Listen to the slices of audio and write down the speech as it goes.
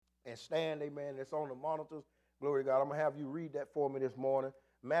and stand, amen. It's on the monitors. Glory to God. I'm going to have you read that for me this morning.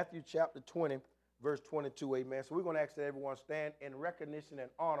 Matthew chapter 20, verse 22, amen. So we're going to ask that everyone stand in recognition and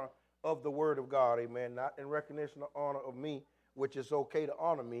honor of the word of God, amen. Not in recognition or honor of me, which is okay to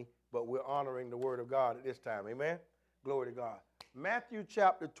honor me, but we're honoring the word of God at this time, amen. Glory to God. Matthew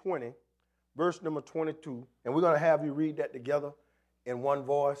chapter 20, verse number 22, and we're going to have you read that together in one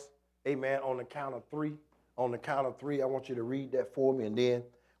voice, amen, on the count of three. On the count of three, I want you to read that for me, and then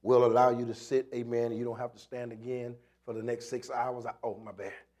we'll allow you to sit, amen. You don't have to stand again for the next 6 hours. Oh, my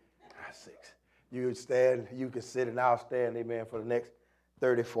bad. 6. You stand, you can sit, and I'll stand, amen, for the next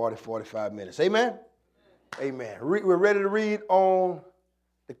 30, 40, 45 minutes. Amen? Amen. We're ready to read on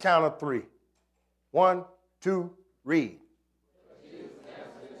the count of three. 1, 2, read.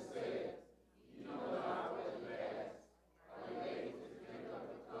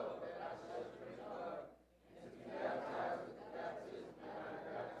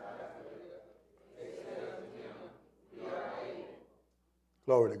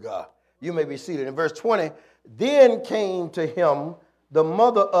 Glory to God. You may be seated. In verse 20, then came to him the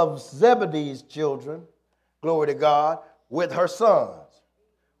mother of Zebedee's children, glory to God, with her sons,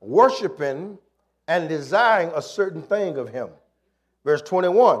 worshiping and desiring a certain thing of him. Verse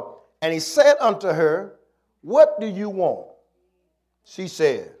 21, and he said unto her, what do you want? She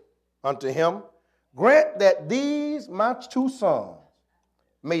said unto him, grant that these my 2 sons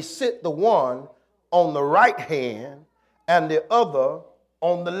may sit the one on the right hand and the other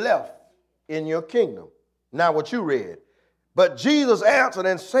on the left in your kingdom. Now what you read. But Jesus answered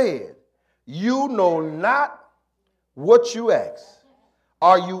and said, you know not what you ask.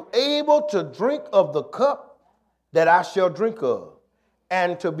 Are you able to drink of the cup that I shall drink of,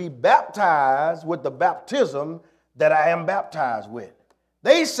 and to be baptized with the baptism that I am baptized with?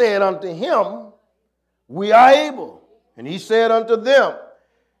 They said unto him, we are able. And he said unto them,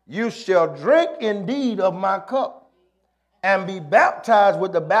 you shall drink indeed of my cup, and be baptized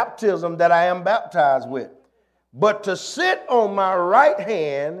with the baptism that I am baptized with. But to sit on my right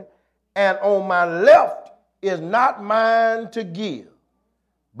hand and on my left is not mine to give,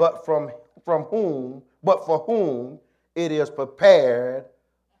 but for whom it is prepared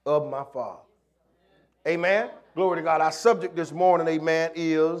of my Father. Amen. Glory to God. Our subject this morning, amen,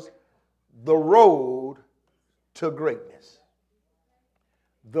 is the road to greatness.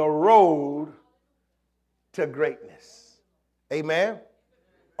 The road to greatness. Amen.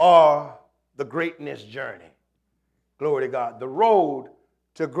 Or the greatness journey. Glory to God. The road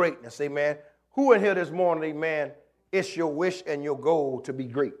to greatness. Amen. Who in here this morning, amen, it's your wish and your goal to be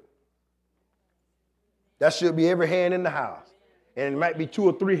great? That should be every hand in the house. And it might be 2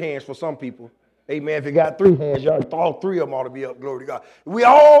 or 3 hands for some people. Amen. If you got 3 hands, y'all, all 3 of them ought to be up. Glory to God. We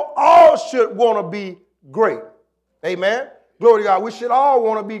all should want to be great. Amen. Glory to God. We should all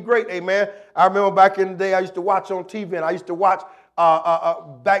want to be great. Amen. I remember back in the day, I used to watch on TV, and I used to watch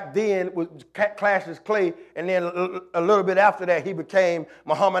back then with Cassius Clay, and then a little bit after that, he became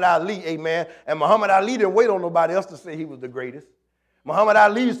Muhammad Ali. Amen. And Muhammad Ali didn't wait on nobody else to say he was the greatest. Muhammad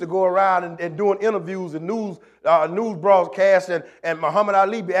Ali used to go around and doing interviews and news broadcasts, and Muhammad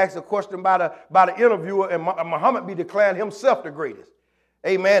Ali be asked a question by the interviewer, and Muhammad be declaring himself the greatest.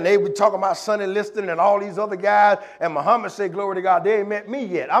 Amen. They be talking about Sonny Liston and all these other guys, and Muhammad said, glory to God, they ain't met me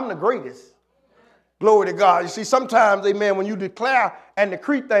yet. I'm the greatest. Glory to God. You see, sometimes, amen, when you declare and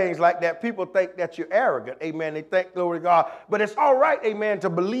decree things like that, people think that you're arrogant. Amen. They think, glory to God. But it's all right, amen, to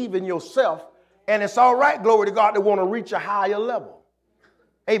believe in yourself, and it's all right, glory to God, to want to reach a higher level.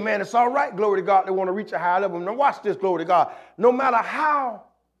 Amen. It's all right, glory to God, to want to reach a higher level. Now watch this, glory to God. No matter how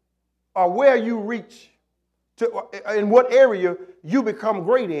or where you reach, in what area you become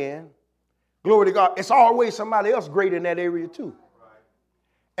great in, glory to God, it's always somebody else great in that area too.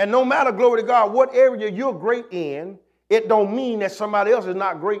 And no matter, glory to God, what area you're great in, it don't mean that somebody else is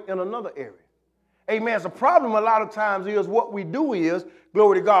not great in another area. Amen. So the problem a lot of times is what we do is,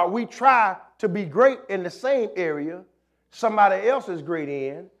 glory to God, we try to be great in the same area somebody else is great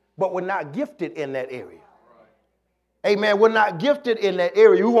in, but we're not gifted in that area. Amen. We're not gifted in that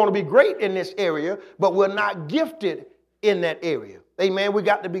area. We want to be great in this area, but we're not gifted in that area. Amen. We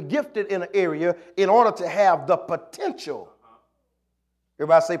got to be gifted in an area in order to have the potential.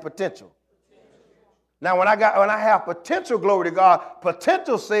 Everybody say potential. Now, when I have potential, glory to God,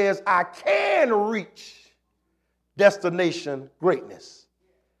 potential says I can reach destination greatness.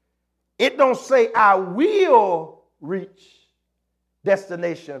 It don't say I will reach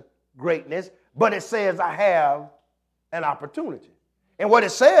destination greatness, but it says I have an opportunity. And what it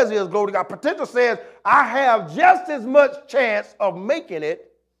says is, glory to God, potential says I have just as much chance of making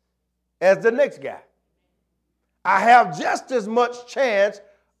it as the next guy. I have just as much chance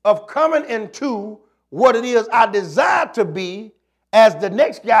of coming into what it is I desire to be as the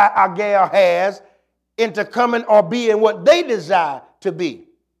next guy or gal has into coming or being what they desire to be.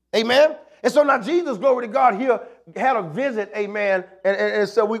 Amen? And so now Jesus, glory to God, here had a visit, amen. And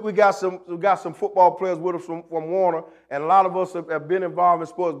so we got some football players with us from Warner, and a lot of us have been involved in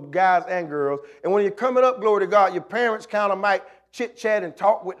sports, guys and girls. And when you're coming up, glory to God, your parents kind of might chit-chat and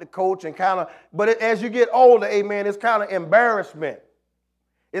talk with the coach and kind of, but as you get older, amen, it's kind of embarrassment.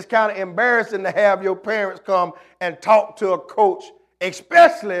 It's kind of embarrassing to have your parents come and talk to a coach,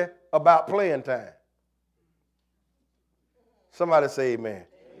 especially about playing time. Somebody say amen.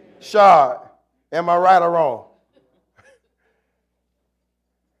 Shard, am I right or wrong?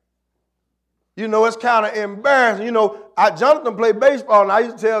 You know, it's kind of embarrassing. You know, Jonathan played baseball, and I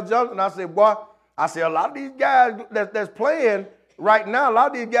used to tell Jonathan, I said, boy, a lot of these guys that's playing right now, a lot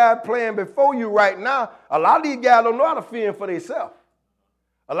of these guys playing before you right now, a lot of these guys don't know how to fend for themselves.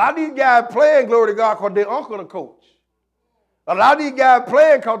 A lot of these guys playing, glory to God, because their uncle the coach. A lot of these guys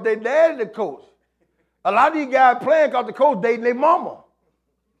playing because their daddy the coach. A lot of these guys playing because the coach dating their mama.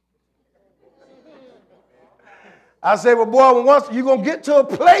 I say, well, boy, once you're going to get to a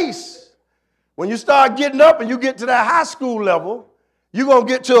place, when you start getting up and you get to that high school level, you're going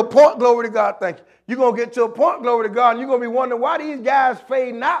to get to a point, glory to God, thank you. You're going to get to a point, glory to God, and you're going to be wondering why these guys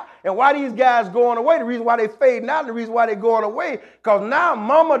fading out and why these guys going away. The reason why they fading out and the reason why they going away, because now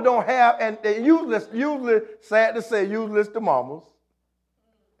mama don't have, and they usually, sad to say, useless to mamas.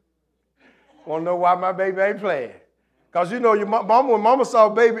 Want to know why my baby ain't playing? Because, you know, your mama, when mama saw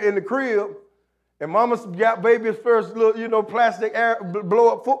baby in the crib, and mama got baby's first little, you know, plastic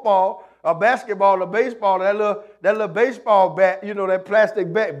blow-up football, a basketball, a baseball, that little baseball bat, you know, that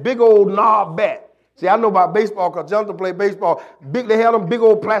plastic bat, big old knob bat. See, I know about baseball because Jonathan played baseball. They had them big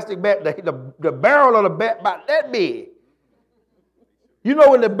old plastic bat. The barrel of the bat about that big. You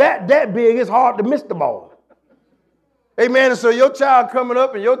know, when the bat that big, it's hard to miss the ball. Amen. And so your child coming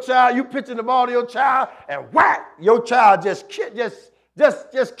up and you pitching the ball to your child and whack, your child just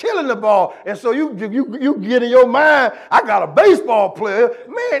killing the ball. And so you get in your mind, I got a baseball player.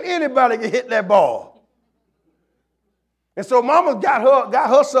 Man, anybody can hit that ball. And so mama got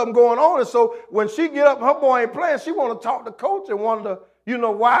her something going on. And so when she get up, her boy ain't playing, she want to talk to coach and wonder, you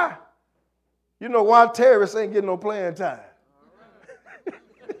know why? You know why Terrence ain't getting no playing time.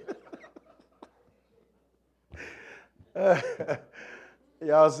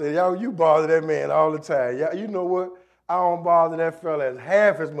 Y'all say, you bother that man all the time. You know what? I don't bother that fella as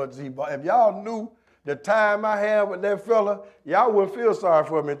half as much as he bothers. If y'all knew the time I have with that fella, y'all wouldn't feel sorry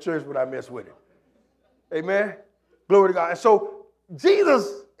for him in church when I mess with him. Amen? Glory to God. And so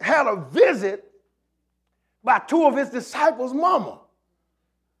Jesus had a visit by two of his disciples' mama.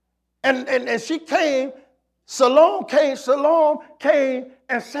 And she came, Salome came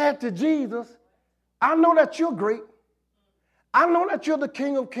and said to Jesus, I know that you're great. I know that you're the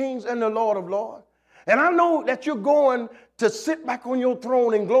King of Kings and the Lord of Lords. And I know that you're going to sit back on your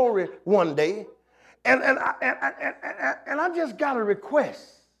throne in glory one day. And I just got a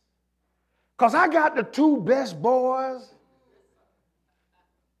request. Because I got the two best boys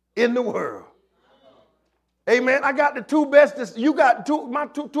in the world. Amen. I got the two best. You got my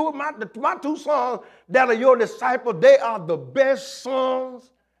two sons that are your disciples. They are the best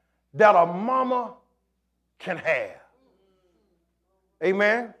sons that a mama can have.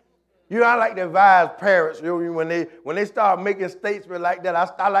 Amen. You know, I like to advise parents, you know, when they start making statements like that,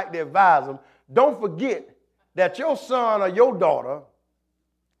 I like to advise them. Don't forget that your son or your daughter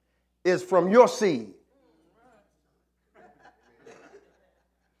is from your seed.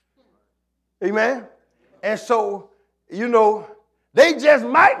 Amen. And so, you know, they just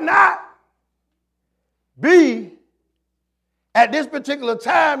might not be at this particular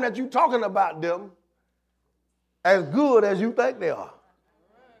time that you're talking about them as good as you think they are.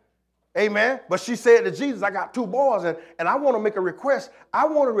 Amen. But she said to Jesus, I got two boys, and I want to make a request. I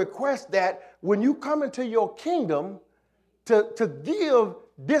want to request that when you come into your kingdom to give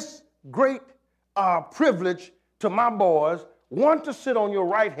this great privilege to my boys, one to sit on your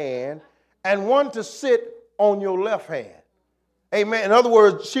right hand and one to sit on your left hand. Amen. In other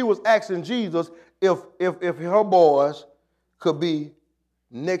words, she was asking Jesus if her boys could be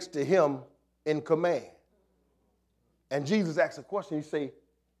next to him in command. And Jesus asked a question. He said,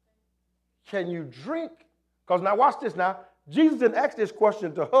 can you drink? Because now watch this now. Jesus didn't ask this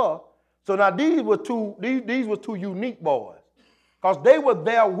question to her. So now these were two unique boys. Because they were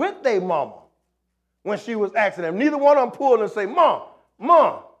there with their mama when she was asking them. Neither one of them pulled and say, Mom,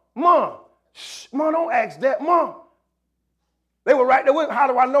 shh, Mom, don't ask that, Mom. They were right there with him. How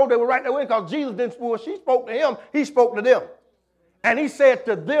do I know they were right there with him? Because Jesus didn't spoil. She spoke to him. He spoke to them. And he said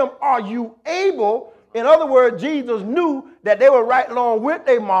to them, are you able? In other words, Jesus knew that they were right along with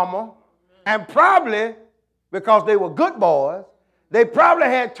their mama, and probably because they were good boys, they probably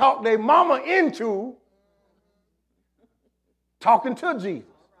had talked their mama into talking to Jesus.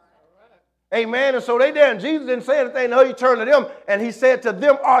 Amen. And so they did, and Jesus didn't say anything. No, he turned to them and he said to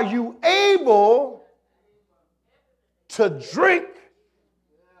them, are you able to drink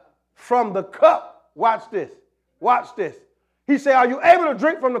from the cup? Watch this. Watch this. He said, are you able to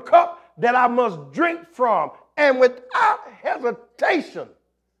drink from the cup that I must drink from? And without hesitation,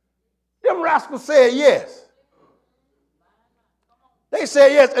 them rascals said yes. They said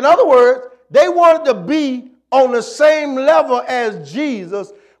yes. In other words, they wanted to be on the same level as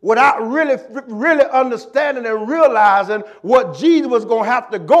Jesus without really understanding and realizing what Jesus was going to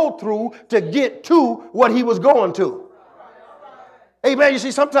have to go through to get to what he was going to. Amen. You see,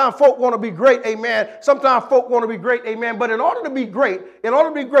 sometimes folk want to be great. Amen. Sometimes folk want to be great. Amen. But in order to be great,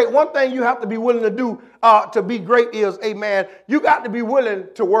 one thing you have to be willing to do to be great is, amen, you got to be willing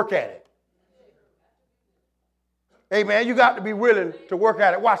to work at it. Amen. You got to be willing to work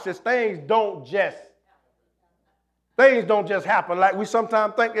at it. Watch this. Things don't just happen like we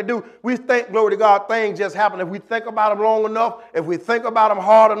sometimes think they do. We think, glory to God, things just happen. If we think about them long enough, if we think about them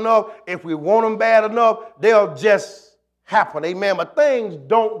hard enough, if we want them bad enough, they'll just happen. Amen. But things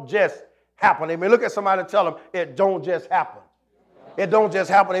don't just happen. Amen. Look at somebody and tell them it don't just happen. It don't just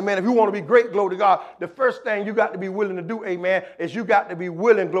happen. Amen. If you want to be great, glory to God, the first thing you got to be willing to do, amen, is you got to be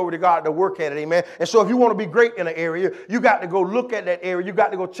willing, glory to God, to work at it. Amen. And so if you want to be great in an area, you got to go look at that area. You got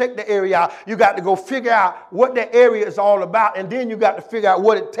to go check the area out. You got to go figure out what that area is all about. And then you got to figure out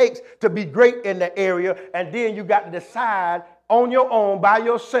what it takes to be great in the area. And then you got to decide on your own, by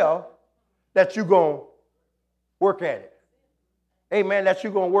yourself, that you're going to work at it. Amen, that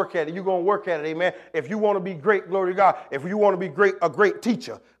you're going to work at it. You're going to work at it, amen. If you want to be great, glory to God, if you want to be a great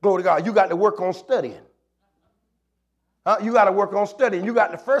teacher, glory to God, you got to work on studying. You got to work on studying. You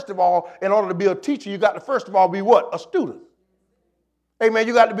got to, first of all, in order to be a teacher, you got to, first of all, be what? A student. Amen,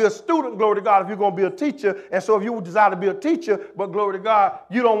 you got to be a student, glory to God, if you're going to be a teacher. And so if you desire to be a teacher, but glory to God,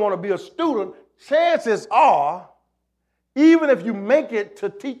 you don't want to be a student, chances are, even if you make it to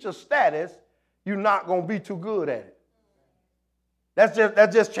teacher status, you're not going to be too good at it. That's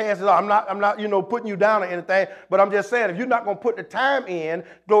just chances are. I'm not, putting you down or anything, but I'm just saying if you're not going to put the time in,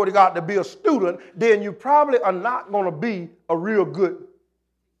 glory to God, to be a student, then you probably are not going to be a real good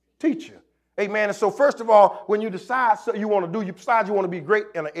teacher. Amen. And so first of all, when you decide what you want to do, you decide you want to be great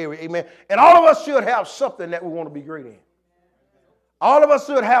in an area. Amen. And all of us should have something that we want to be great in. All of us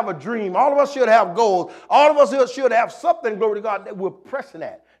should have a dream. All of us should have goals. All of us should have something, glory to God, that we're pressing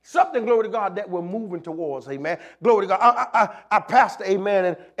at. Something, glory to God, that we're moving towards, amen. Glory to God. I pastor,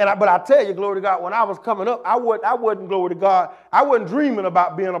 amen, but I tell you, glory to God, when I was coming up, I wasn't, glory to God, I wasn't dreaming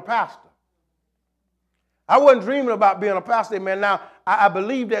about being a pastor. I wasn't dreaming about being a pastor, amen. Now, I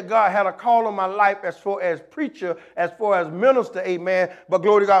believe that God had a call on my life as far as preacher, as far as minister, amen. But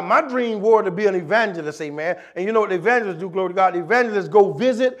glory to God, my dream was to be an evangelist, amen. And you know what the evangelists do, glory to God? The evangelists go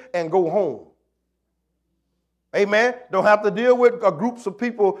visit and go home. Amen. Don't have to deal with groups of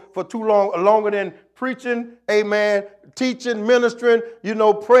people for too long, longer than preaching, amen, teaching, ministering,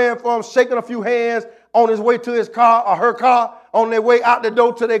 praying for them, shaking a few hands on his way to his car or her car, on their way out the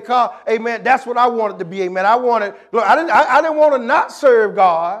door to their car. Amen. That's what I wanted to be. Amen. I didn't want to not serve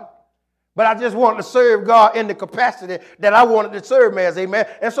God, but I just wanted to serve God in the capacity that I wanted to serve him as, amen.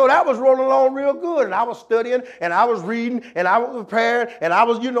 And so that was rolling along real good. And I was studying, and I was reading, and I was preparing, and I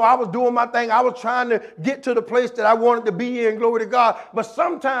was doing my thing. I was trying to get to the place that I wanted to be in, glory to God. But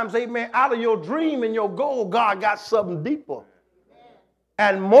sometimes, amen, out of your dream and your goal, God got something deeper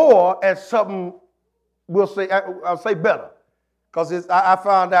and more, and something, I'll say better. Because I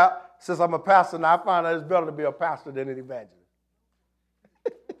found out, since I'm a pastor now, I found out it's better to be a pastor than an evangelist.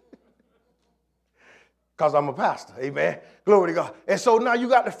 Because I'm a pastor, amen. Glory to God. And so now you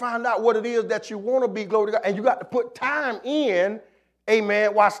got to find out what it is that you want to be, glory to God. And you got to put time in,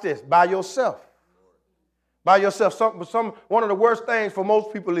 amen, watch this, by yourself. By yourself. One of the worst things for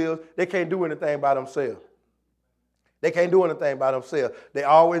most people is they can't do anything by themselves. They can't do anything by themselves. They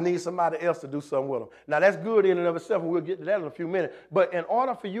always need somebody else to do something with them. Now, that's good in and of itself, and we'll get to that in a few minutes. But in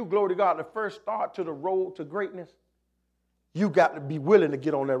order for you, glory to God, to first start to the road to greatness, you got to be willing to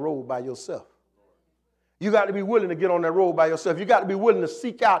get on that road by yourself. You got to be willing to get on that road by yourself. You got to be willing to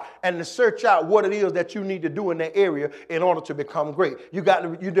seek out and to search out what it is that you need to do in that area in order to become great. You got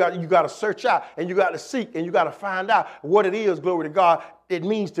to search out, and you got to seek, and you got to find out what it is, glory to God, it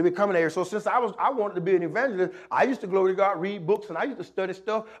means to become an area. So since I wanted to be an evangelist, I used to, glory to God, read books, and I used to study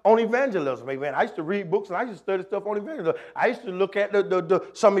stuff on evangelism. Amen. I used to read books, and I used to study stuff on evangelism. I used to look at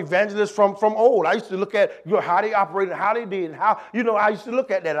some evangelists from old. I used to look at how they operated, how they did, and how I used to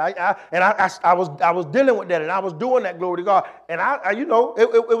look at that. I was dealing with that, and I was doing that, glory to God, and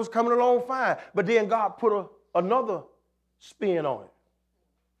it was coming along fine. But then God put another spin on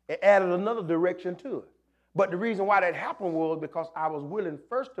it. It added another direction to it. But the reason why that happened was because I was willing,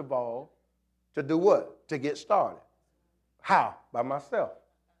 first of all, to do what? To get started. How? By myself.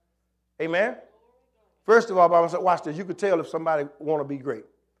 Amen? First of all, by myself. Watch this. You can tell if somebody want to be great.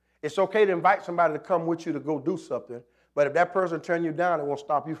 It's okay to invite somebody to come with you to go do something, but if that person turn you down, it won't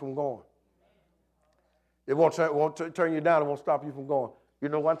stop you from going. It won't turn you down. It won't stop you from going.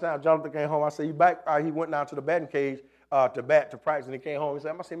 One time Jonathan came home. I said, "You back?" He went down to the batting cage to practice, and he came home. He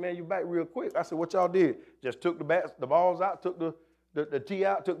said, "I said, man, you back real quick." I said, "What y'all did?" Just took the balls out, took the tee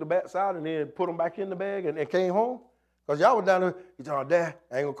out, took the bats out, and then put them back in the bag and came home. Because y'all was down there. He told Dad,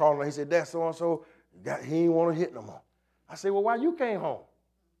 I ain't going to call him. He said, "Dad, so-and-so, he ain't want to hit no more." I said, "Well, why you came home?"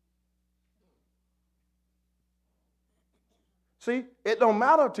 See, it don't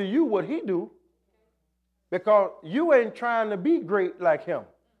matter to you what he do, because you ain't trying to be great like him.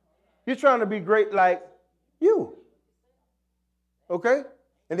 You're trying to be great like you. Okay?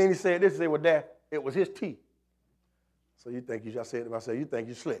 And then he said this, he said, "Well, Dad, it was his tea." So you think I said to myself, you think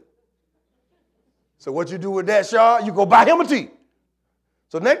you slick. So what you do with that, Shaw? You go buy him a tea.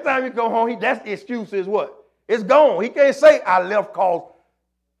 So next time you go home, that's the excuse is what? It's gone. He can't say, "I left because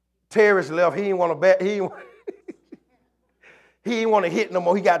Terrence left. He didn't want to bat. He didn't want to hit no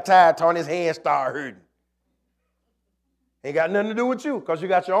more. He got tired, turned his hand, started hurting." Ain't got nothing to do with you because you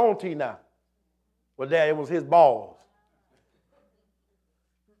got your own tea now. Well, Dad, it was his balls.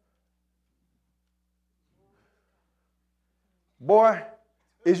 Boy,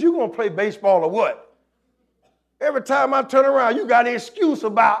 is you going to play baseball or what? Every time I turn around, you got an excuse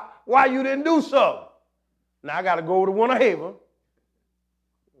about why you didn't do something. Now I got to go over to Winter Haven.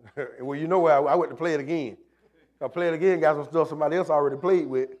 Well, where I went to play it again. I play it again, got some stuff somebody else already played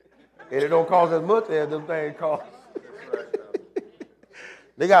with, and it don't cost as much as them things cost.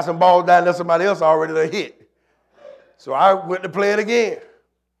 They got some balls down there somebody else already done hit. So I went to play it again.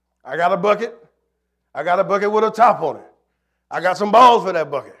 I got a bucket. I got a bucket with a top on it. I got some balls for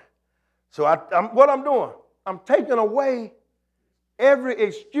that bucket. So what I'm doing, I'm taking away every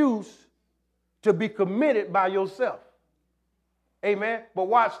excuse to be committed by yourself. Amen. But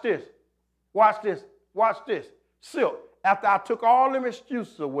watch this. Watch this. Watch this. Silk, after I took all them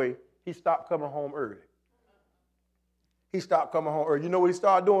excuses away, he stopped coming home early. He stopped coming home early. You know what he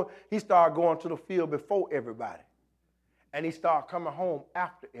started doing? He started going to the field before everybody. And he started coming home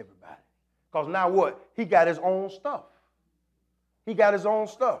after everybody. Because now what? He got his own stuff. He got his own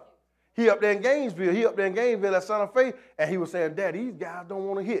stuff. He up there in Gainesville at Santa Fe, and he was saying, "Dad, these guys don't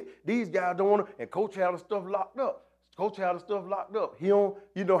want to hit. These guys don't want to," and Coach had the stuff locked up. He don't,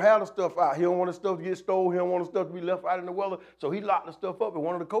 have the stuff out. He don't want the stuff to get stolen. He don't want the stuff to be left out in the weather. So he locked the stuff up, and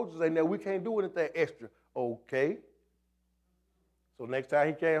one of the coaches said, "Now we can't do anything extra." Okay. So next time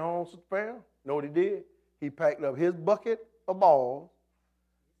he came home, Sister Pam, you know what he did? He packed up his bucket of balls,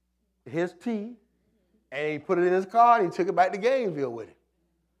 his tea, and he put it in his car, and he took it back to Gainesville with him.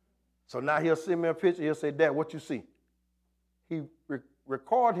 So now he'll send me a picture. He'll say, "Dad, what you see?" He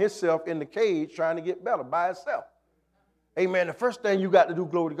recorded himself in the cage trying to get better by himself. Amen. The first thing you got to do,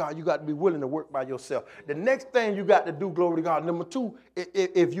 glory to God, you got to be willing to work by yourself. The next thing you got to do, glory to God, number two,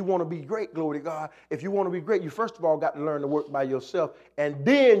 if you want to be great, glory to God, if you want to be great, you first of all got to learn to work by yourself, and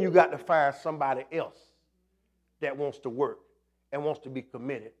then you got to find somebody else that wants to work and wants to be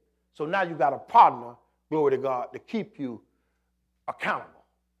committed. So now you got a partner, glory to God, to keep you accountable.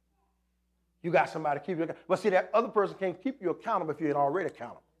 You got somebody to keep you accountable. But see, that other person can't keep you accountable if you ain't already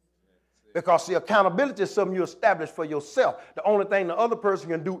accountable. Because, see, accountability is something you establish for yourself. The only thing the other person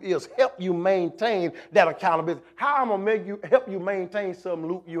can do is help you maintain that accountability. How am I going to help you maintain something,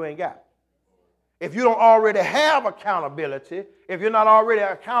 Luke, you ain't got? If you don't already have accountability, if you're not already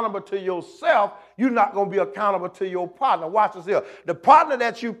accountable to yourself, you're not going to be accountable to your partner. Watch this here. The partner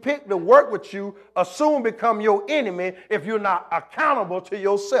that you pick to work with you will soon become your enemy if you're not accountable to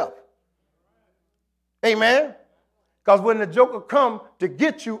yourself. Amen? Because when the joker come to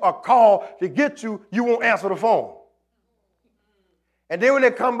get you or call to get you, you won't answer the phone. And then when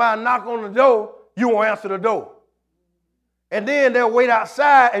they come by and knock on the door, you won't answer the door. And then they'll wait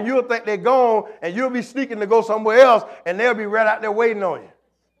outside and you'll think they're gone and you'll be sneaking to go somewhere else and they'll be right out there waiting on you.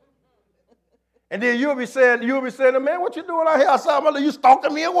 And then you'll be saying, "Man, what you doing out here outside? You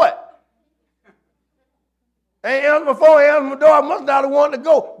stalking me or what?" Ain't answered my phone, ain't answered my door. I must not have wanted to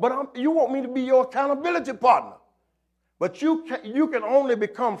go. But you want me to be your accountability partner. But you can only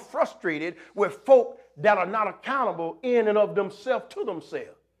become frustrated with folk that are not accountable in and of themselves to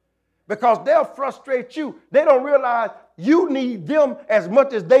themselves. Because they'll frustrate you. They don't realize you need them as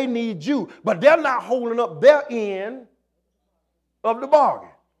much as they need you. But they're not holding up their end of the bargain.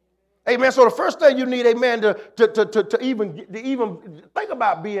 Amen. So the first thing you need, amen, to even think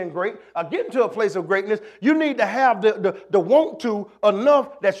about being great, getting to a place of greatness, you need to have the want to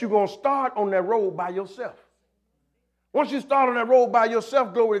enough that you're going to start on that road by yourself. Once you start on that road by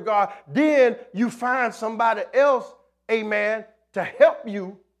yourself, glory to God, then you find somebody else, amen, to help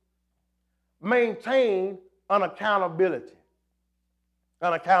you maintain an accountability.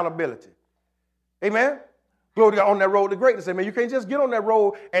 An accountability. Amen? Glory to God, on that road to greatness. Amen. You can't just get on that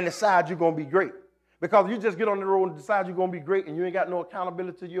road and decide you're going to be great. Because you just get on the road and decide you're going to be great and you ain't got no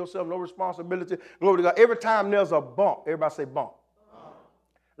accountability to yourself, no responsibility. Glory to God. Every time there's a bump, everybody say bump.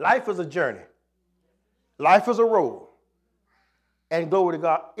 Life is a journey. Life is a road. And glory to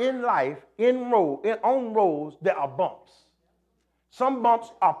God, in life, on roads, there are bumps. Some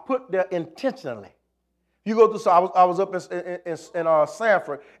bumps are put there intentionally. You go through, I was up in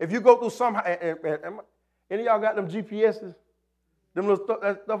Sanford. If you go through some, any of y'all got them GPSs, them little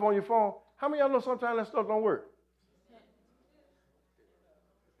that stuff on your phone? How many of y'all know sometimes that stuff don't work?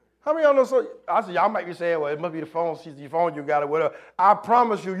 How many of y'all know? I said, y'all might be saying, well, it must be the phone. Your phone, you got it, whatever. I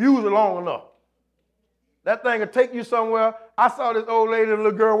promise you, use it long enough. That thing will take you somewhere. I saw this old lady,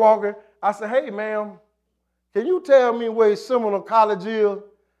 little girl walking. I said, hey, ma'am, can you tell me where Seminole College is?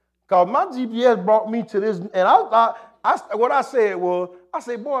 Because my GPS brought me to this. And what I said was, I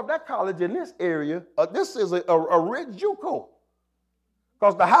said, boy, if that college in this area, this is a rich JUCO.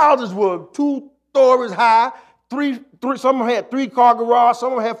 Because the houses were 2 stories high, three, some of them had 3-car garage,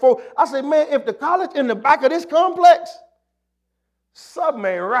 some of them had 4. I said, man, if the college in the back of this complex, something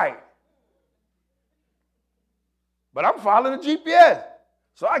ain't right. But I'm following the GPS.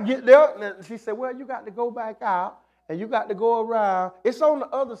 So I get there, and she said, well, you got to go back out, and you got to go around. It's on the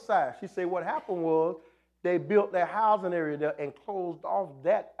other side. She said, what happened was they built their housing area there and closed off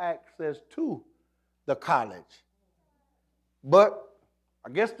that access to the college. But I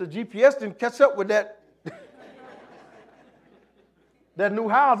guess the GPS didn't catch up with that, that new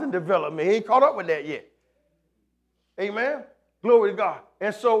housing development. He ain't caught up with that yet. Amen? Glory to God.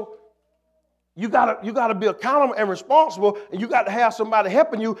 And so you gotta be accountable and responsible, and you got to have somebody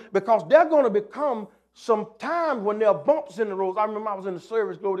helping you, because they're going to become some times when there are bumps in the roads. I remember I was in the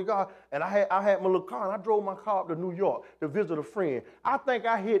service, glory to God, and I had my little car, and I drove my car up to New York to visit a friend. I think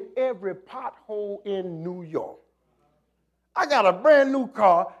I hit every pothole in New York. I got a brand new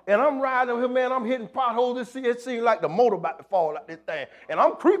car, and I'm riding here, man. I'm hitting potholes. It seems like the motor about to fall out this thing. And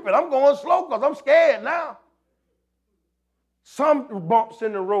I'm creeping. I'm going slow because I'm scared now. Some bumps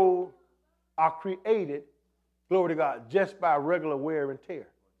in the road are created, glory to God, just by regular wear and tear.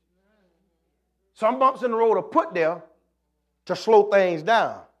 Some bumps in the road are put there to slow things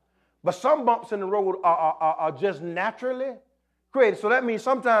down. But some bumps in the road are just naturally created. So that means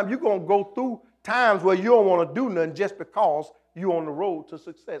sometimes you're going to go through times where you don't want to do nothing just because you're on the road to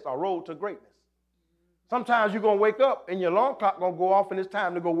success or road to greatness. Sometimes you're going to wake up and your alarm clock going to go off and it's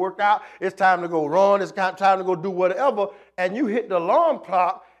time to go work out. It's time to go run. It's time to go do whatever. And you hit the alarm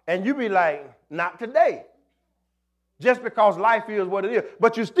clock and you be like, not today. Just because life is what it is.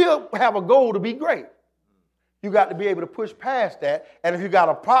 But you still have a goal to be great. You got to be able to push past that. And if you got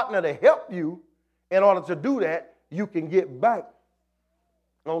a partner to help you in order to do that, you can get back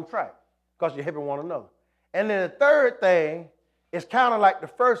on track because you're helping one another. And then the third thing is kind of like the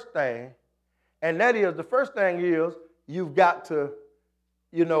first thing. And that is, the first thing is you've got to,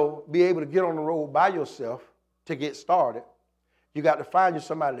 be able to get on the road by yourself to get started. You got to find you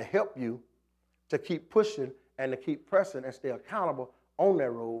somebody to help you to keep pushing and to keep pressing and stay accountable on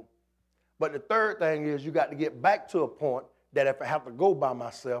that road. But the third thing is you got to get back to a point that if I have to go by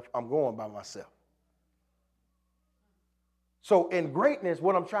myself, I'm going by myself. So in greatness,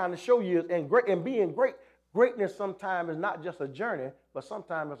 what I'm trying to show you is in being great, greatness sometimes is not just a journey, but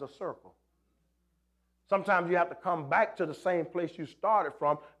sometimes it's a circle. Sometimes you have to come back to the same place you started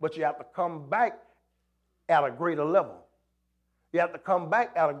from, but you have to come back at a greater level. You have to come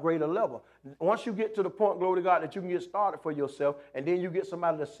back at a greater level. Once you get to the point, glory to God, that you can get started for yourself, and then you get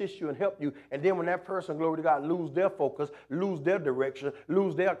somebody to assist you and help you, and then when that person, glory to God, lose their focus, lose their direction,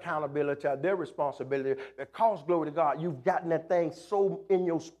 lose their accountability, their responsibility, because, glory to God, you've gotten that thing so in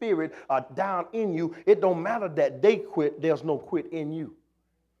your spirit, down in you, it don't matter that they quit, there's no quit in you.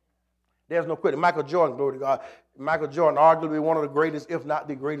 There's no quitting. Michael Jordan, glory to God, Michael Jordan, arguably one of the greatest, if not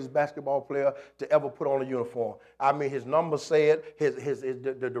the greatest basketball player to ever put on a uniform. I mean, his numbers say it,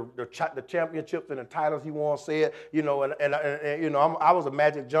 the championships and the titles he won say it, you know, and you know, I was a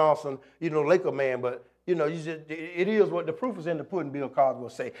Magic Johnson, you know, Laker man, but you know, it is what the proof is in the pudding, Bill Cosby will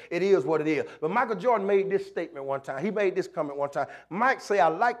say. It is what it is. But Michael Jordan made this statement one time. He made this comment one time. Mike say, I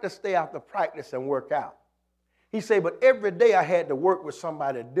like to stay after practice and work out. He said, but every day I had to work with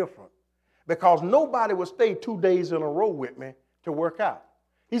somebody different because nobody would stay 2 days in a row with me to work out.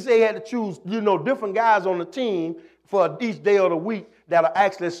 He said he had to choose, you know, different guys on the team for each day of the week that'll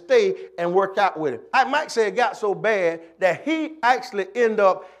actually stay and work out with him. Mike said it got so bad that he actually ended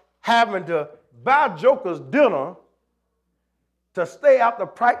up having to buy Joker's dinner to stay after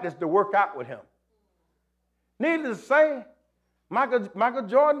practice to work out with him. Needless to say, Michael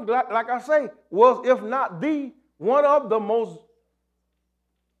Jordan, like I say, was, if not the, one of the most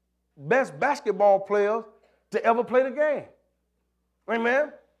best basketball players to ever play the game.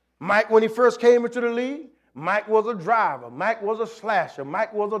 Amen. Mike, when he first came into the league, Mike was a driver. Mike was a slasher.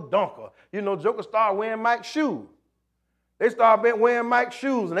 Mike was a dunker. You know, Joker started wearing Mike's shoes. They started wearing Mike's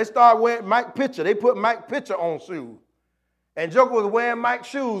shoes, and they started wearing Mike Picture. They put Mike Picture on shoes. And Joker was wearing Mike's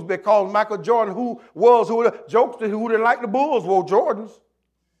shoes because Michael Jordan, Joker who didn't like the Bulls, wore Jordans.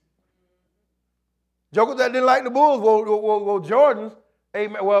 Jokers that didn't like the Bulls wore Jordans.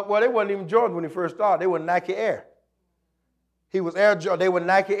 Amen. Well, they wasn't even Jordans when he first started. They were Nike Air. He was Air Jordan. They were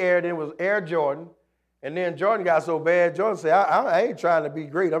Nike Air, then it was Air Jordan. And then Jordan got so bad, Jordan said, I ain't trying to be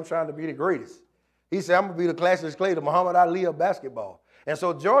great. I'm trying to be the greatest. He said, I'm going to be the Cassius Clay, the Muhammad Ali of basketball. And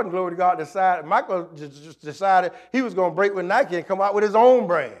so Jordan, glory to God, Michael just decided he was going to break with Nike and come out with his own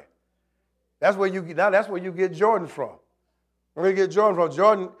brand. That's where you get Jordan from. Where you get Jordan from.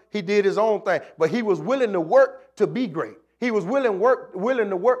 Jordan, he did his own thing, but he was willing to work to be great. He was willing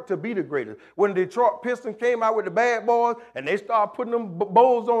to work to be the greatest. When the Detroit Pistons came out with the bad boys and they started putting them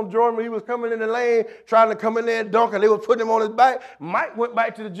bowls on Jordan when he was coming in the lane, trying to come in there and dunk, and they were putting him on his back, Mike went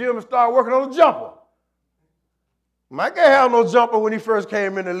back to the gym and started working on the jumper. Mike ain't have no jumper when he first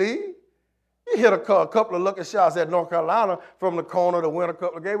came in the league. He hit a couple of lucky shots at North Carolina from the corner to win a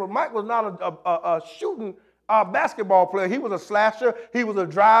couple of games, but Mike was not a shooting basketball player. He was a slasher, he was a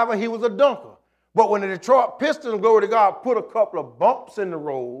driver, he was a dunker. But when the Detroit Pistons, glory to God, put a couple of bumps in the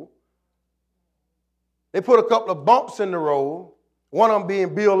road, one of them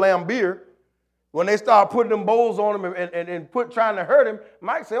being Bill Laimbeer. When they started putting them bowls on him and trying to hurt him,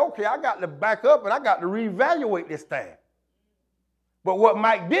 Mike said, okay, I got to back up and I got to reevaluate this thing. But what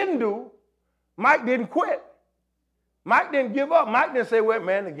Mike didn't do, Mike didn't quit. Mike didn't give up. Mike didn't say, well,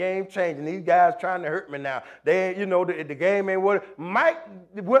 man, the game changing. These guys trying to hurt me now. The game ain't what. Mike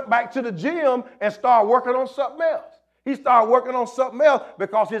went back to the gym and started working on something else. He started working on something else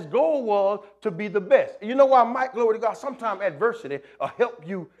because his goal was to be the best. You know why, Mike, glory to God, sometimes adversity will help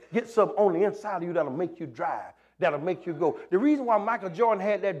you get something on the inside of you that'll make you drive, that'll make you go. The reason why Michael Jordan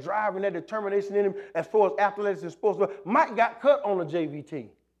had that drive and that determination in him as far as athletics and sports, Mike got cut on the JV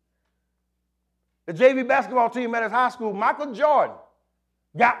team. The JV basketball team at his high school, Michael Jordan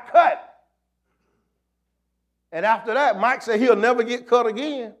got cut. And after that, Mike said he'll never get cut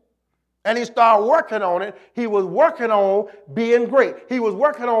again. And he started working on it. He was working on being great. He was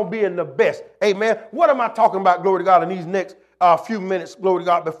working on being the best. Amen. What am I talking about, glory to God, in these next few minutes, glory to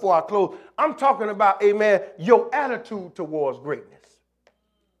God, before I close? I'm talking about, amen, your attitude towards greatness.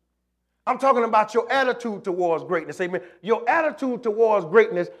 I'm talking about your attitude towards greatness. Amen. Your attitude towards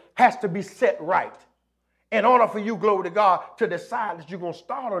greatness has to be set right. In order for you, glory to God, to decide that you're going to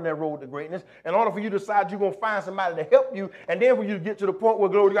start on that road to greatness, in order for you to decide you're going to find somebody to help you, and then for you to get to the point where,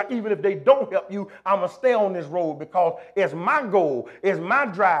 glory to God, even if they don't help you, I'm going to stay on this road because it's my goal, it's my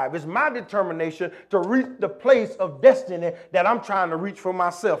drive, it's my determination to reach the place of destiny that I'm trying to reach for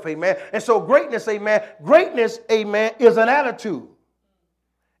myself, amen. And so greatness, amen, is an attitude.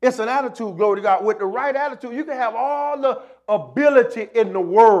 It's an attitude, glory to God. With the right attitude, you can have all the ability in the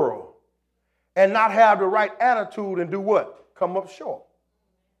world and not have the right attitude and do what? Come up short.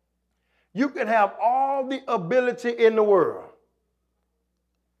 You can have all the ability in the world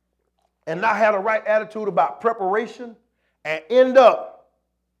and not have the right attitude about preparation and end up,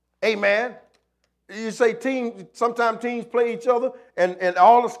 amen. You say sometimes teams play each other, and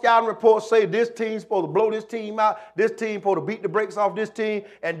all the scouting reports say this team's supposed to blow this team out, this team supposed to beat the brakes off this team,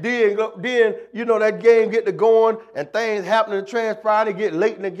 and then that game get to going, and things happen to transpire, they get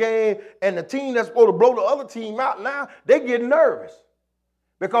late in the game, and the team that's supposed to blow the other team out now, they get nervous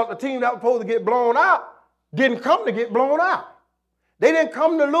because the team that was supposed to get blown out didn't come to get blown out. They didn't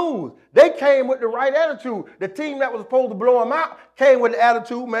come to lose. They came with the right attitude. The team that was supposed to blow them out came with the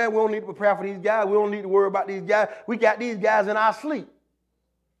attitude, man, we don't need to prepare for these guys. We don't need to worry about these guys. We got these guys in our sleep.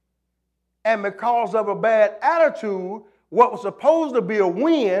 And because of a bad attitude, what was supposed to be a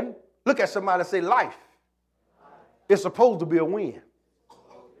win, look at somebody and say life. It's supposed to be a win.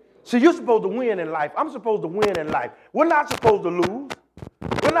 See, you're supposed to win in life. I'm supposed to win in life. We're not supposed to lose.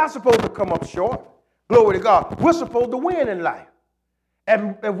 We're not supposed to come up short. Glory to God. We're supposed to win in life.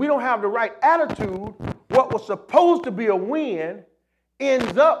 And if we don't have the right attitude, what was supposed to be a win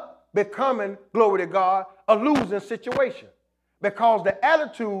ends up becoming, glory to God, a losing situation. Because the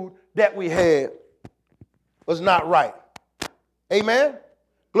attitude that we had was not right. Amen?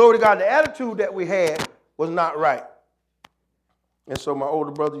 Glory to God, the attitude that we had was not right. And so my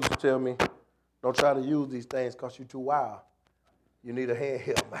older brother used to tell me, don't try to use these things because you're too wild. You need a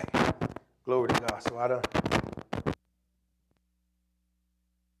handheld, man. Glory to God. So I done.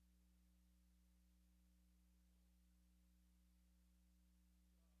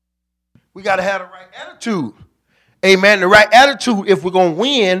 We got to have the right attitude. Amen. The right attitude if we're going to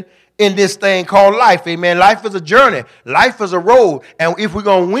win in this thing called life. Amen. Life is a journey. Life is a road. And if we're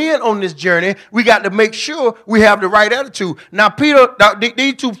going to win on this journey, we got to make sure we have the right attitude. Now, Peter,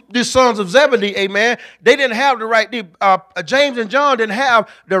 these sons of Zebedee, amen, they didn't have the right, James and John didn't have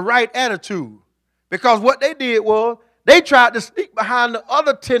the right attitude. Because what they did was they tried to sneak behind the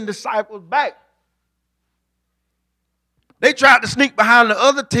other 10 disciples back. They tried to sneak behind the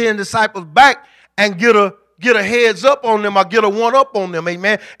other 10 disciples back and get a heads up on them or get a one up on them,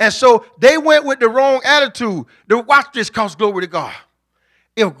 amen. And so they went with the wrong attitude. Watch this, cause glory to God.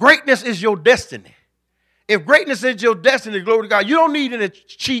 If greatness is your destiny, glory to God, you don't need any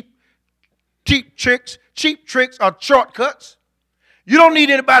cheap tricks or shortcuts. You don't need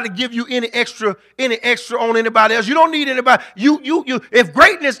anybody to give you any extra on anybody else. You don't need anybody. If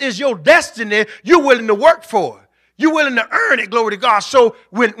greatness is your destiny, you're willing to work for it. You're willing to earn it, glory to God. So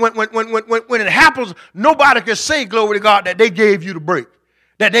when it happens, nobody can say, glory to God, that they gave you the break,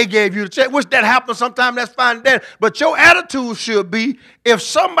 that they gave you the check. Which that happens sometimes, that's fine then. But your attitude should be, if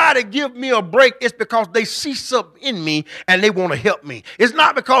somebody give me a break, it's because they see something in me and they want to help me. It's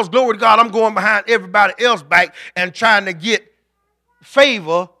not because, glory to God, I'm going behind everybody else back and trying to get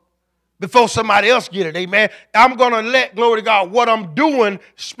favor before somebody else get it, amen. I'm going to let, glory to God, what I'm doing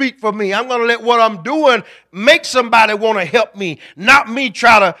speak for me. I'm going to let what I'm doing make somebody want to help me, not me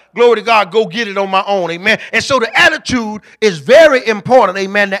try to, glory to God, go get it on my own, amen. And so the attitude is very important,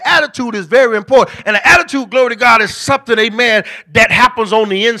 amen. The attitude is very important. And the attitude, glory to God, is something, amen, that happens on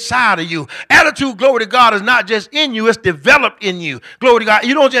the inside of you. Attitude, glory to God, is not just in you, it's developed in you. Glory to God.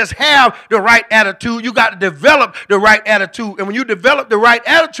 You don't just have the right attitude, you got to develop the right attitude. And when you develop the right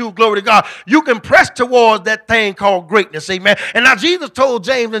attitude, glory to God, you can press towards that thing called greatness, amen. And now Jesus told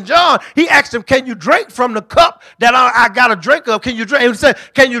James and John, he asked them, can you drink from the cup that I got to drink of? Can you drink? He said,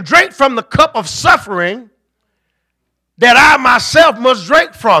 can you drink from the cup of suffering that I myself must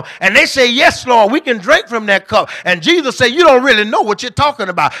drink from? And they say, yes, Lord, we can drink from that cup. And Jesus said, you don't really know what you're talking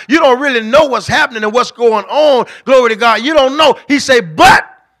about. You don't really know what's happening and what's going on. Glory to God. You don't know. He said, but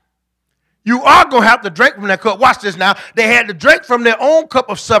you are going to have to drink from that cup. Watch this now. They had to drink from their own cup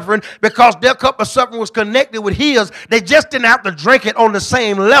of suffering because their cup of suffering was connected with his. They just didn't have to drink it on the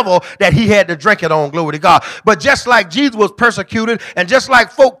same level that he had to drink it on, glory to God. But just like Jesus was persecuted and just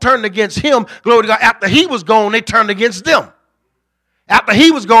like folk turned against him, glory to God, after he was gone, they turned against them. After he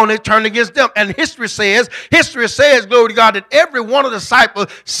was gone, they turned against them. And history says, glory to God, that every one of the disciples,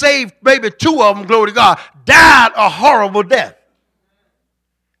 save maybe two of them, glory to God, died a horrible death.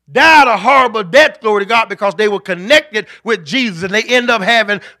 Died a horrible death, glory to God, because they were connected with Jesus. And they end up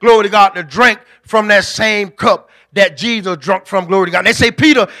having, glory to God, to drink from that same cup that Jesus drank from, glory to God. And they say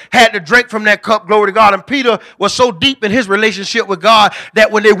Peter had to drink from that cup, glory to God. And Peter was so deep in his relationship with God that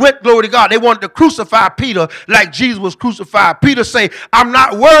when they went, glory to God, they wanted to crucify Peter like Jesus was crucified. Peter say, I'm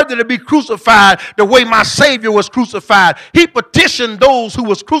not worthy to be crucified the way my Savior was crucified. He petitioned those who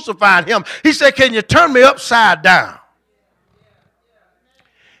was crucifying him. He said, can you turn me upside down?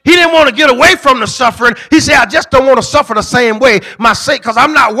 He didn't want to get away from the suffering. He said, I just don't want to suffer the same way, my sake, because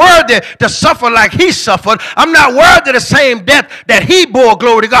I'm not worthy to suffer like he suffered. I'm not worthy the same death that he bore,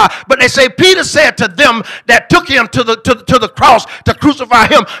 glory to God. But they say Peter said to them that took him to the cross to crucify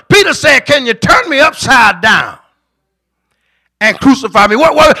him, Peter said, can you turn me upside down? and crucify me.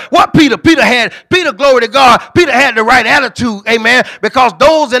 What Peter? Peter, glory to God, Peter had the right attitude, amen, because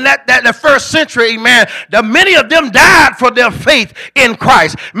those in that first century, amen, many of them died for their faith in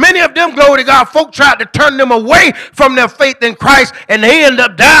Christ. Many of them, glory to God, folk tried to turn them away from their faith in Christ, and they ended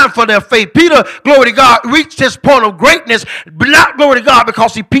up dying for their faith. Peter, glory to God, reached his point of greatness, but not, glory to God,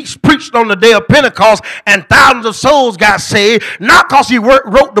 because he preached on the day of Pentecost and thousands of souls got saved, not because he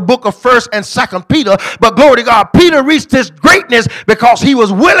wrote the book of 1st and 2nd Peter, but glory to God, Peter reached his greatness because he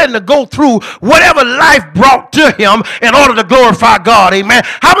was willing to go through whatever life brought to him in order to glorify God. Amen.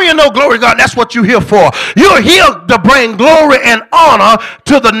 How many of you know, glory to God, that's what you're here for? You're here to bring glory and honor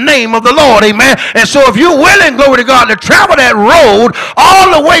to the name of the Lord. Amen. And so if you're willing, glory to God, to travel that road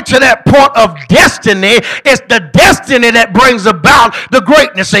all the way to that point of destiny, it's the destiny that brings about the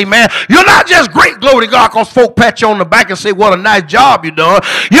greatness. Amen. You're not just great, glory to God, because folk pat you on the back and say, what a nice job you done.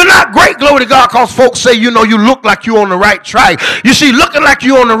 You're not great, glory to God, because folks say, you know, you look like you're on the right track. You see, looking like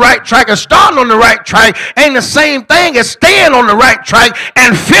you're on the right track and starting on the right track ain't the same thing as staying on the right track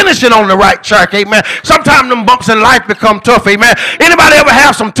and finishing on the right track. Amen. Sometimes them bumps in life become tough. Amen. Anybody ever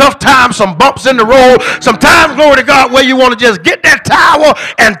have some tough times, some bumps in the road? Sometimes, glory to God, where you want to just get that towel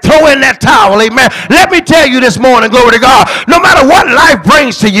and throw in that towel. Amen. Let me tell you this morning, glory to God, no matter what life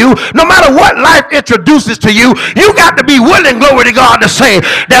brings to you, no matter what life introduces to you, you got to be willing, glory to God, to say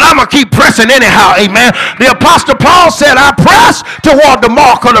that I'm going to keep pressing anyhow. Amen. The Apostle Paul said, I press toward the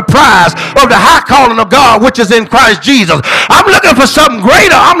mark of the prize of the high calling of God, which is in Christ Jesus. I'm looking for something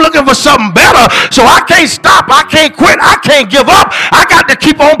greater. I'm looking for something better. So I can't stop. I can't quit. I can't give up. I got to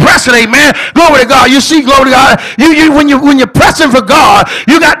keep on pressing. Amen. Glory to God. You see, glory to God, when you're pressing for God,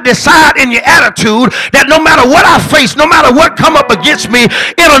 you got to decide in your attitude that no matter what I face, no matter what come up against me,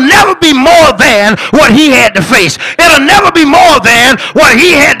 it'll never be more than what he had to face. It'll never be more than what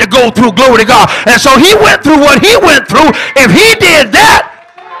he had to go through. Glory to God. And so he went through what he went through. If he did that,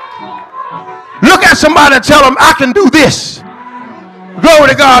 look at somebody and tell them, I can do this. Glory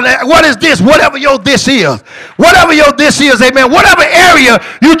to God. What is this? Whatever your this is. Whatever your this is, amen. Whatever area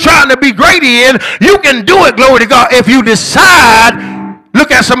you're trying to be great in, you can do it, glory to God, if you decide.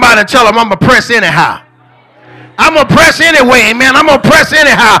 Look at somebody and tell them, I'm going to press anyhow. I'm going to press anyway, amen. I'm going to press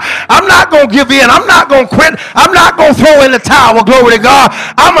anyhow. I'm not going to give in. I'm not going to quit. I'm not going to throw in the towel, glory to God.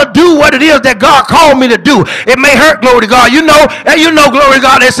 I'm going to do what it is that God called me to do. It may hurt, glory to God. You know, glory to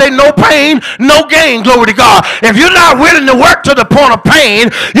God, they say no pain, no gain, glory to God. If you're not willing to work to the point of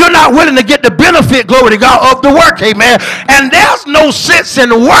pain, you're not willing to get the benefit, glory to God, of the work, amen. And there's no sense in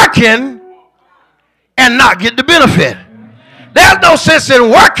working and not get the benefit. There's no sense in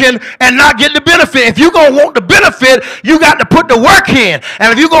working and not getting the benefit. If you're going to want the benefit, you got to put the work in.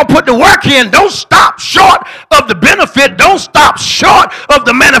 And if you're going to put the work in, don't stop short of the benefit. Don't stop short of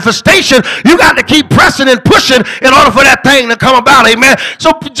the manifestation. You got to keep pressing and pushing in order for that thing to come about, amen.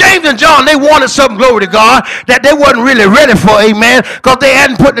 So James and John, they wanted something, glory to God, that they wasn't really ready for, amen, because they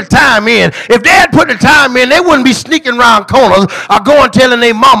hadn't put the time in. If they had put the time in, they wouldn't be sneaking around corners or going telling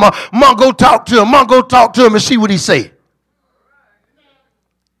their mama, Mom, go talk to him. Mom, go talk to him and see what he say.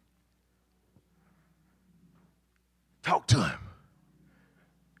 Talk to him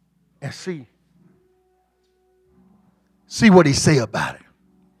and see what he say about it.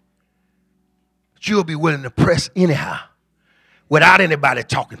 But you'll be willing to press anyhow without anybody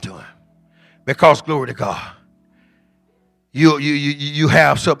talking to him, because glory to God, you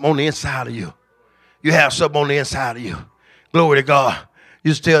have something on the inside of you. You have something on the inside of you. Glory to God. You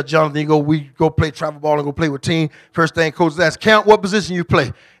just tell Jonathan, we go play travel ball and go play with team. First thing coach asks, Count, what position you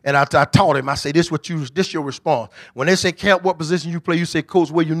play? And I taught him, I say, this your response. When they say, Count, what position you play, you say, Coach,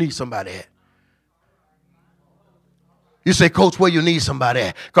 where you need somebody at. You say, Coach, where you need somebody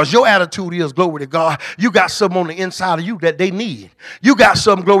at. Because your attitude is, glory to God, you got something on the inside of you that they need. You got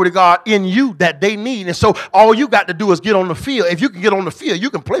something, glory to God, in you that they need. And so all you got to do is get on the field. If you can get on the field,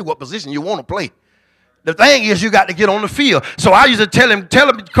 you can play what position you want to play. The thing is, you got to get on the field. So I used to tell him,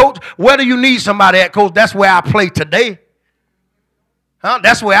 Coach, where do you need somebody at, Coach? That's where I play today.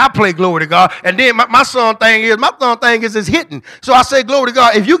 That's where I play, glory to God. And then my son thing is hitting. So I say, glory to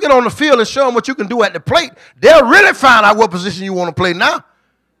God, if you get on the field and show them what you can do at the plate, they'll really find out what position you want to play now.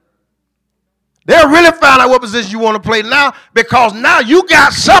 They'll really find out what position you want to play now, because now you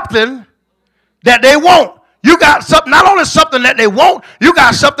got something that they want. You got something, not only something that they want, you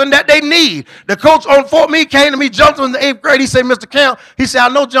got something that they need. The coach on Fort Meade came to me, Jonathan, in the 8th grade. He said, Mr. Camp, he said, I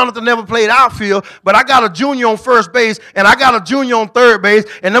know Jonathan never played outfield, but I got a junior on first base, and I got a junior on third base,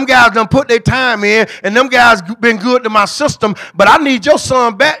 and them guys done put their time in, and them guys been good to my system, but I need your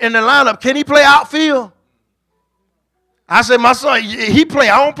son back in the lineup. Can he play outfield? I said, my son, he play.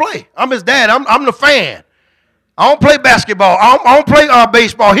 I don't play. I'm his dad. I'm the fan. I don't play basketball. I don't play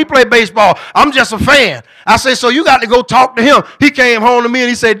baseball. He played baseball. I'm just a fan. I said, so you got to go talk to him. He came home to me and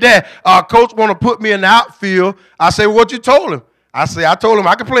he said, Dad, coach want to put me in the outfield. I said, well, what you told him? I told him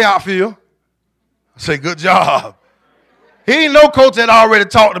I can play outfield. I said, good job. He didn't know coach had already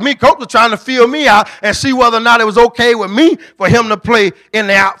talked to me. Coach was trying to feel me out and see whether or not it was okay with me for him to play in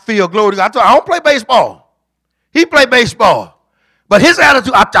the outfield. Glory to God. I told him, I don't play baseball. He played baseball. But his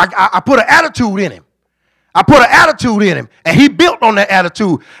attitude, I put an attitude in him. I put an attitude in him, and he built on that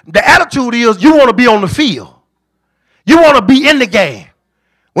attitude. The attitude is you want to be on the field. You want to be in the game.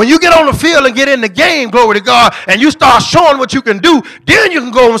 When you get on the field and get in the game, glory to God, and you start showing what you can do, then you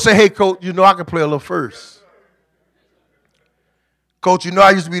can go and say, hey, coach, you know I can play a little first. Coach, you know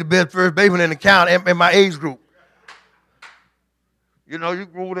I used to be the best first baseman in the county in my age group. You know, you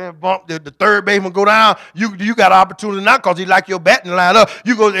go there and bump, the third baseman go down, you got an opportunity now because he like your batting line up.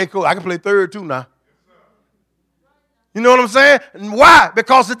 You go, hey, coach, I can play third too now. You know what I'm saying? And why?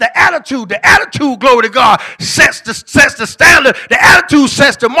 Because it's the attitude. The attitude, glory to God, sets the standard. The attitude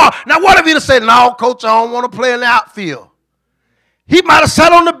sets the mark. Now, what if he'd have said, no, coach, I don't want to play in the outfield? He might have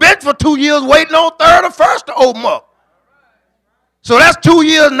sat on the bench for 2 years waiting on third or first to open up. So that's 2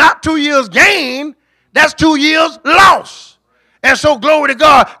 years, not 2 years gain. That's 2 years loss. And so, glory to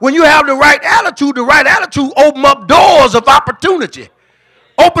God, when you have the right attitude open up doors of opportunity.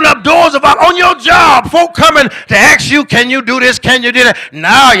 Open up doors on your job. Folk coming to ask you, can you do this? Can you do that?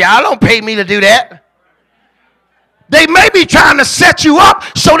 No, y'all don't pay me to do that. They may be trying to set you up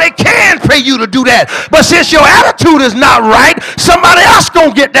so they can pay you to do that. But since your attitude is not right, somebody else going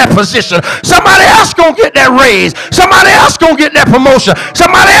to get that position. Somebody else going to get that raise. Somebody else going to get that promotion.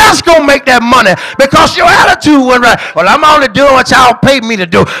 Somebody else going to make that money because your attitude wasn't right. Well, I'm only doing what y'all pay me to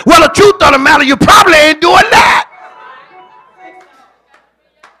do. Well, the truth of the matter, you probably ain't doing that.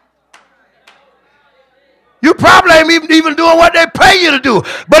 You probably ain't even doing what they pay you to do.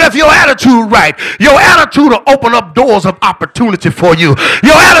 But if your attitude right, your attitude will open up doors of opportunity for you.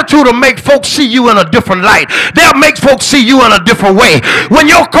 Your attitude will make folks see you in a different light. They'll make folks see you in a different way. When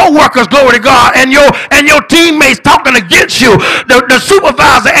your co-workers, glory to God, and your teammates talking against you, the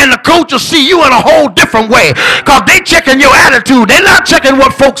supervisor and the coach will see you in a whole different way. Because they checking your attitude. They're not checking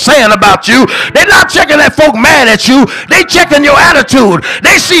what folks saying about you. They're not checking that folk mad at you. They checking your attitude.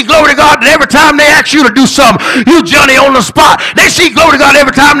 They see, glory to God, that every time they ask you to do something, you Johnny on the spot. They see, glory to God,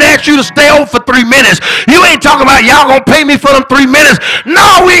 every time they ask you to stay on for 3 minutes. You ain't talking about y'all gonna pay me for them 3 minutes.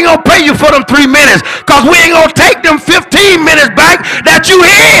 No, we ain't gonna pay you for them 3 minutes because we ain't gonna take them 15 minutes back that you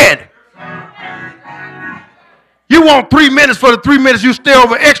hid. You want 3 minutes for the 3 minutes you stay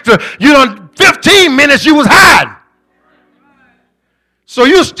over extra. You done 15 minutes you was hiding. So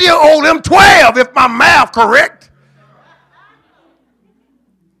you still owe them 12 if my math correct.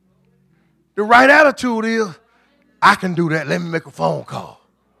 The right attitude is, I can do that. Let me make a phone call.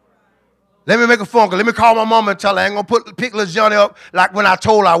 Let me make a phone call. Let me call my mama and tell her I ain't going to pick little Johnny up like when I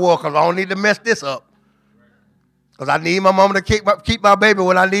told her I was because I don't need to mess this up. Because I need my mama to keep my baby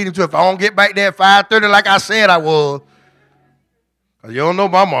when I need him to. If I don't get back there at 5:30 like I said I was. Because you don't know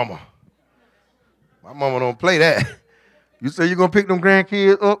my mama. My mama don't play that. You say you're going to pick them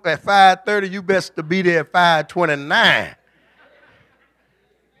grandkids up at 5:30, you best to be there at 5:29.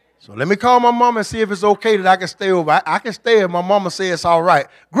 So let me call my mama and see if it's okay that I can stay over. I can stay if my mama says it's all right.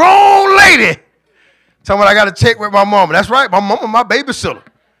 Grown lady. Tell me I got to check with my mama. That's right, my mama my babysitter.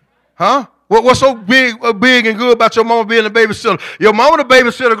 Huh? What's so big and good about your mama being a babysitter? Your mama the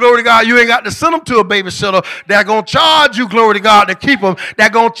babysitter, glory to God. You ain't got to send them to a babysitter. They're going to charge you, glory to God, to keep them.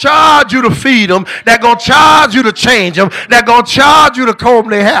 They're going to charge you to feed them. They're going to charge you to change them. They're going to charge you to comb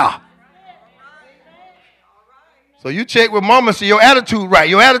their hair. So you check with mama and see your attitude right.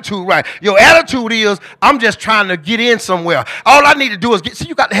 Your attitude right. Your attitude is, I'm just trying to get in somewhere. All I need to do is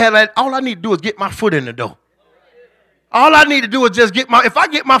you got to have that. All I need to do is get my foot in the door. All I need to do is just if I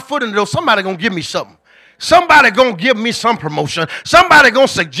get my foot in the door, somebody going to give me something. Somebody going to give me some promotion. Somebody going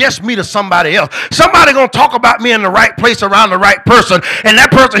to suggest me to somebody else. Somebody going to talk about me in the right place around the right person. And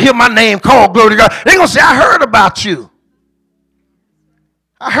that person hear my name called, glory to God. They're going to say, I heard about you.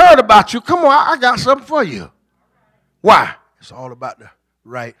 I heard about you. Come on, I got something for you. Why? It's all about the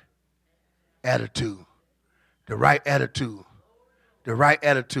right attitude. The right attitude. The right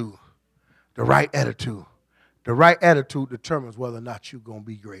attitude. The right attitude. The right attitude determines whether or not you're going to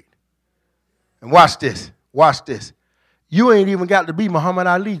be great. And watch this. Watch this. You ain't even got to be Muhammad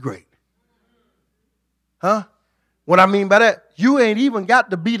Ali great. Huh? What I mean by that, you ain't even got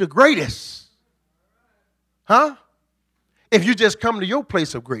to be the greatest. Huh? If you just come to your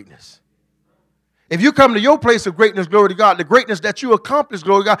place of greatness. If you come to your place of greatness, glory to God, the greatness that you accomplish,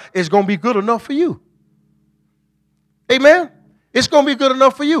 glory to God, is going to be good enough for you. Amen. It's going to be good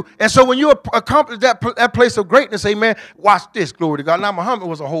enough for you. And so when you accomplish that place of greatness, amen, watch this, glory to God. Now, Muhammad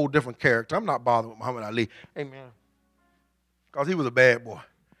was a whole different character. I'm not bothered with Muhammad Ali. Amen. Because he was a bad boy.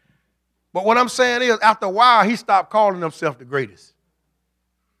 But what I'm saying is, after a while, he stopped calling himself the greatest.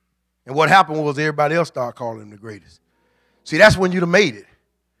 And what happened was everybody else started calling him the greatest. See, that's when you'd have made it.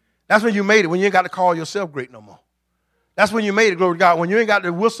 That's when you made it, when you ain't got to call yourself great no more. That's when you made it, glory to God, when you ain't got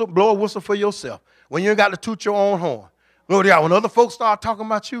to blow a whistle for yourself, when you ain't got to toot your own horn. Glory to God, when other folks start talking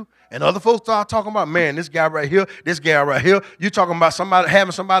about you, and other folks start talking about, man, this guy right here, you talking about somebody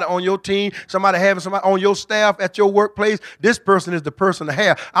having somebody on your team, somebody having somebody on your staff at your workplace, this person is the person to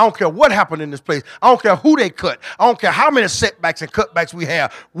have. I don't care what happened in this place. I don't care who they cut. I don't care how many setbacks and cutbacks we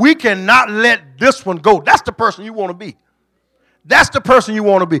have. We cannot let this one go. That's the person you want to be. That's the person you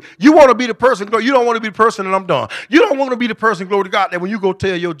want to be. You want to be the person, you don't want to be the person that I'm done. You don't want to be the person, glory to God, that when you go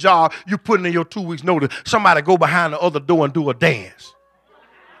tell your job, you putting in your 2 weeks notice, somebody go behind the other door and do a dance.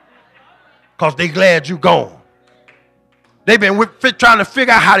 Because they glad you gone. They've been trying to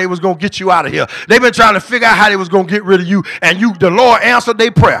figure out how they was going to get you out of here. They've been trying to figure out how they was going to get rid of you. And the Lord answered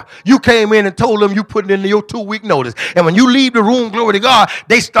their prayer. You came in and told them you put it in your 2 week notice. And when you leave the room, glory to God,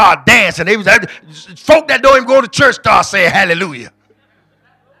 they start dancing. Folk that don't even go to church start saying hallelujah.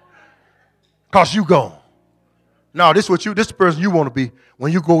 Because you gone. No, this is the person you want to be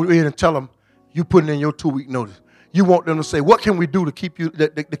when you go in and tell them you putting in your 2 week notice. You want them to say, what can we do to keep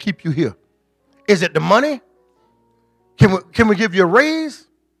you here? Is it the money? Can we give you a raise?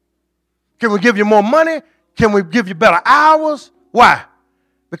 Can we give you more money? Can we give you better hours? Why?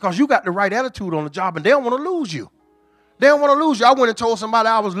 Because you got the right attitude on the job and they don't want to lose you. They don't want to lose you. I went and told somebody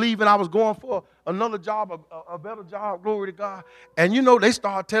I was leaving. I was going for another job, a better job, glory to God. And they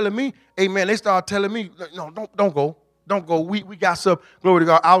started telling me, amen, no, don't go. Don't go. We got some, glory to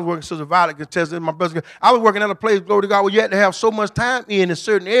God. I was working Sister Violet contestant, my brother. I was working at a place, glory to God, where you had to have so much time in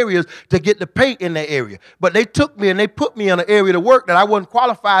certain areas to get the pay in that area. But they took me and they put me in an area to work that I wasn't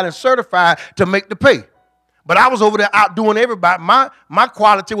qualified and certified to make the pay. But I was over there outdoing everybody. My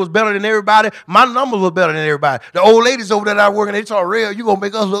quality was better than everybody. My numbers were better than everybody. The old ladies over there that I was working, they told Real, you going to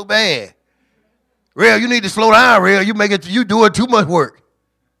make us look bad. Real, you need to slow down, Real. You doing too much work.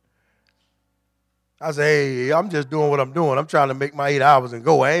 I said, hey, I'm just doing what I'm doing. I'm trying to make my 8 hours and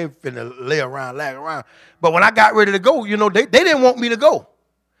go. I ain't finna lay around, lag around. But when I got ready to go, they didn't want me to go.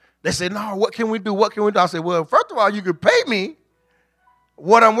 They said, no, what can we do? What can we do? I said, well, first of all, you could pay me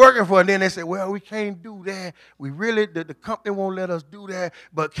what I'm working for. And then they said, well, we can't do that. We really, the company won't let us do that.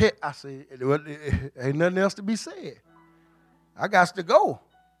 But I said, ain't nothing else to be said. I got to go.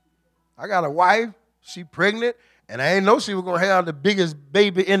 I got a wife. She pregnant. And I ain't know she was going to have the biggest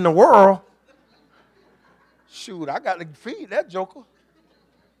baby in the world. Shoot, I got to feed that joker.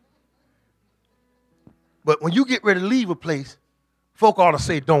 But when you get ready to leave a place, folk ought to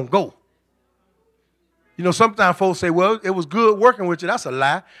say, don't go. Sometimes folks say, well, it was good working with you. That's a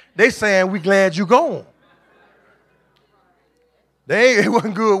lie. They saying, we glad you gone. It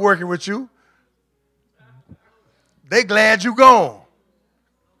wasn't good working with you. They glad you gone.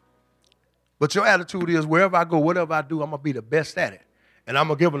 But your attitude is, wherever I go, whatever I do, I'm going to be the best at it. And I'm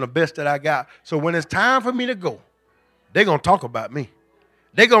going to give them the best that I got. So when it's time for me to go, they're going to talk about me.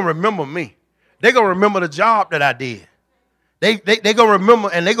 They're going to remember me. They're going to remember the job that I did. They're going to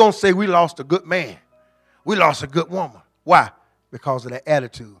remember, and they're going to say, we lost a good man. We lost a good woman. Why? Because of the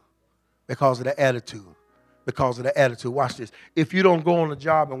attitude. Because of the attitude. Because of the attitude. Watch this. If you don't go on the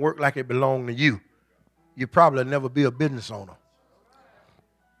job and work like it belonged to you, you probably never be a business owner.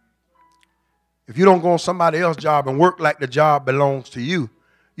 If you don't go on somebody else's job and work like the job belongs to you,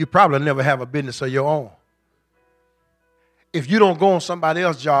 you probably never have a business of your own. If you don't go on somebody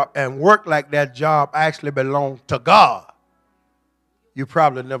else's job and work like that job actually belongs to God, you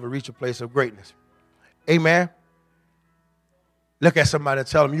probably never reach a place of greatness. Amen. Look at somebody and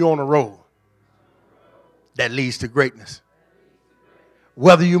tell them you're on a road that leads to greatness.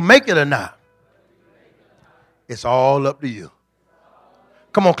 Whether you make it or not, it's all up to you.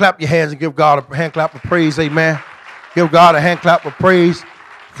 Come on, clap your hands and give God a hand clap of praise, amen. Give God a hand clap of praise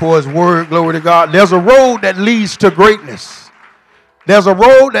for his word, glory to God. There's a road that leads to greatness. There's a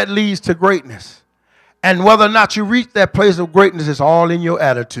road that leads to greatness. And whether or not you reach that place of greatness, it's all in your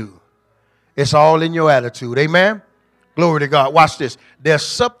attitude. It's all in your attitude, amen. Glory to God. Watch this. There's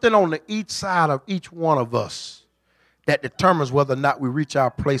something on each side of each one of us that determines whether or not we reach our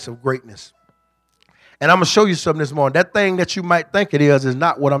place of greatness. And I'm going to show you something this morning. That thing that you might think it is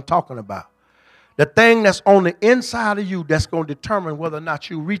not what I'm talking about. The thing that's on the inside of you that's going to determine whether or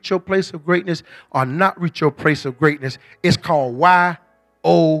not you reach your place of greatness or not reach your place of greatness is called Y-O-U.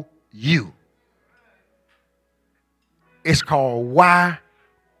 It's called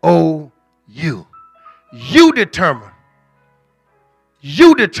Y-O-U. You determine.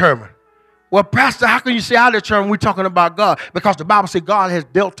 You determine. Well, Pastor, how can you say I determine? We're talking about God. Because the Bible says God has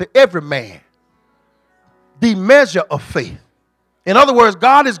dealt to every man the measure of faith. In other words,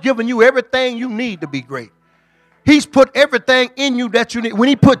 God has given you everything you need to be great. He's put everything in you that you need. When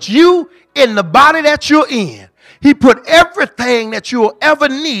he puts you in the body that you're in, he put everything that you'll ever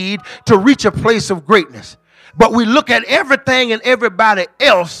need to reach a place of greatness. But we look at everything and everybody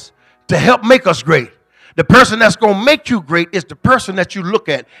else to help make us great. The person that's going to make you great is the person that you look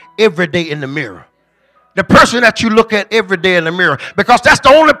at every day in the mirror. The person that you look at every day in the mirror. Because that's the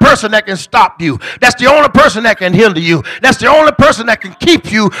only person that can stop you. That's the only person that can hinder you. That's the only person that can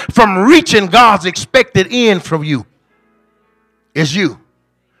keep you from reaching God's expected end from you. Is you.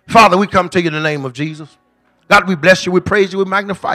 Father, we come to you in the name of Jesus. God, we bless you. We praise you. We magnify you.